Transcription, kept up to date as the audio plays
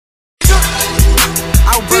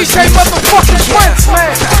DJ motherfucking Prince,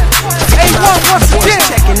 man. A1 once again.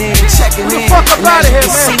 Get the fuck up out of here,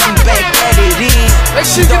 man. Make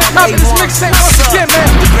sure you get a copy of this mixtape once again, man.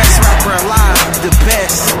 The best rapper alive, the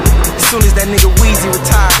best. As soon as that nigga Weezy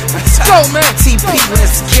retire, let's go, man. TP,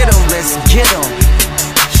 let's get him, let's get him.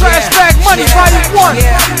 Trashbag Money, Volume 1.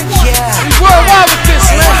 We worldwide with this,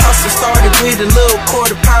 man. Hustle started with a little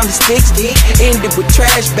 $quarter-pounder sticks, ended with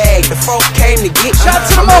Trashbag. The folk came to get me. Shout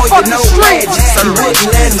to the motherfucking streets. So wouldn't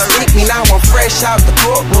let him stick me. Now I'm fresh out the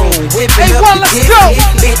courtroom, whipping A1, up the let's go.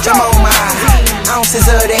 Bitch, I'm on my ounces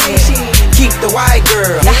of that. Keep the white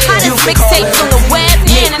girl. The hottest mixtapes on the web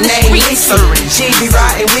and in the streets. She be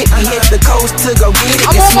riding with me, hit the coast to go get it.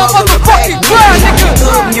 I'm on my motherfucking grind, nigga.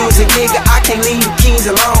 Good music, nigga, I can't leave the keys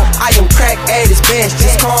alone. I am crack at its best,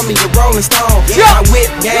 just call me a Rolling Stone. My whip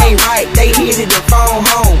game right, they hit it and phone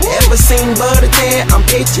home. Ever seen Butter 10? I'm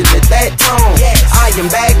pitching at that tone. I am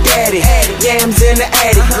back at it, yams in the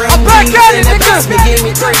attic. I'm back at it, nigga. Give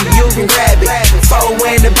me 3, you can grab it. 4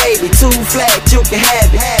 and the baby, 2 flat, you can have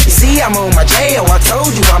it. You see, I'm on my jail, I told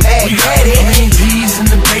you I'm back at it. Green peas in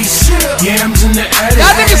the base, yams in the attic.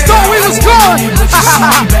 Y'all niggas thought we was gone.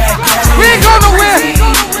 We ain't going nowhere.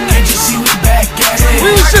 Can't you see we back at it?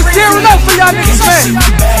 We was just gearing up for y'all niggas, man.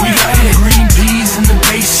 We got the green peas in the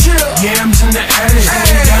base, yams in the attic.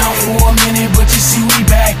 Been down for a minute, but you see we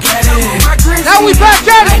back at it. Now we back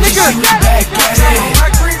at it, nigga. We back at it.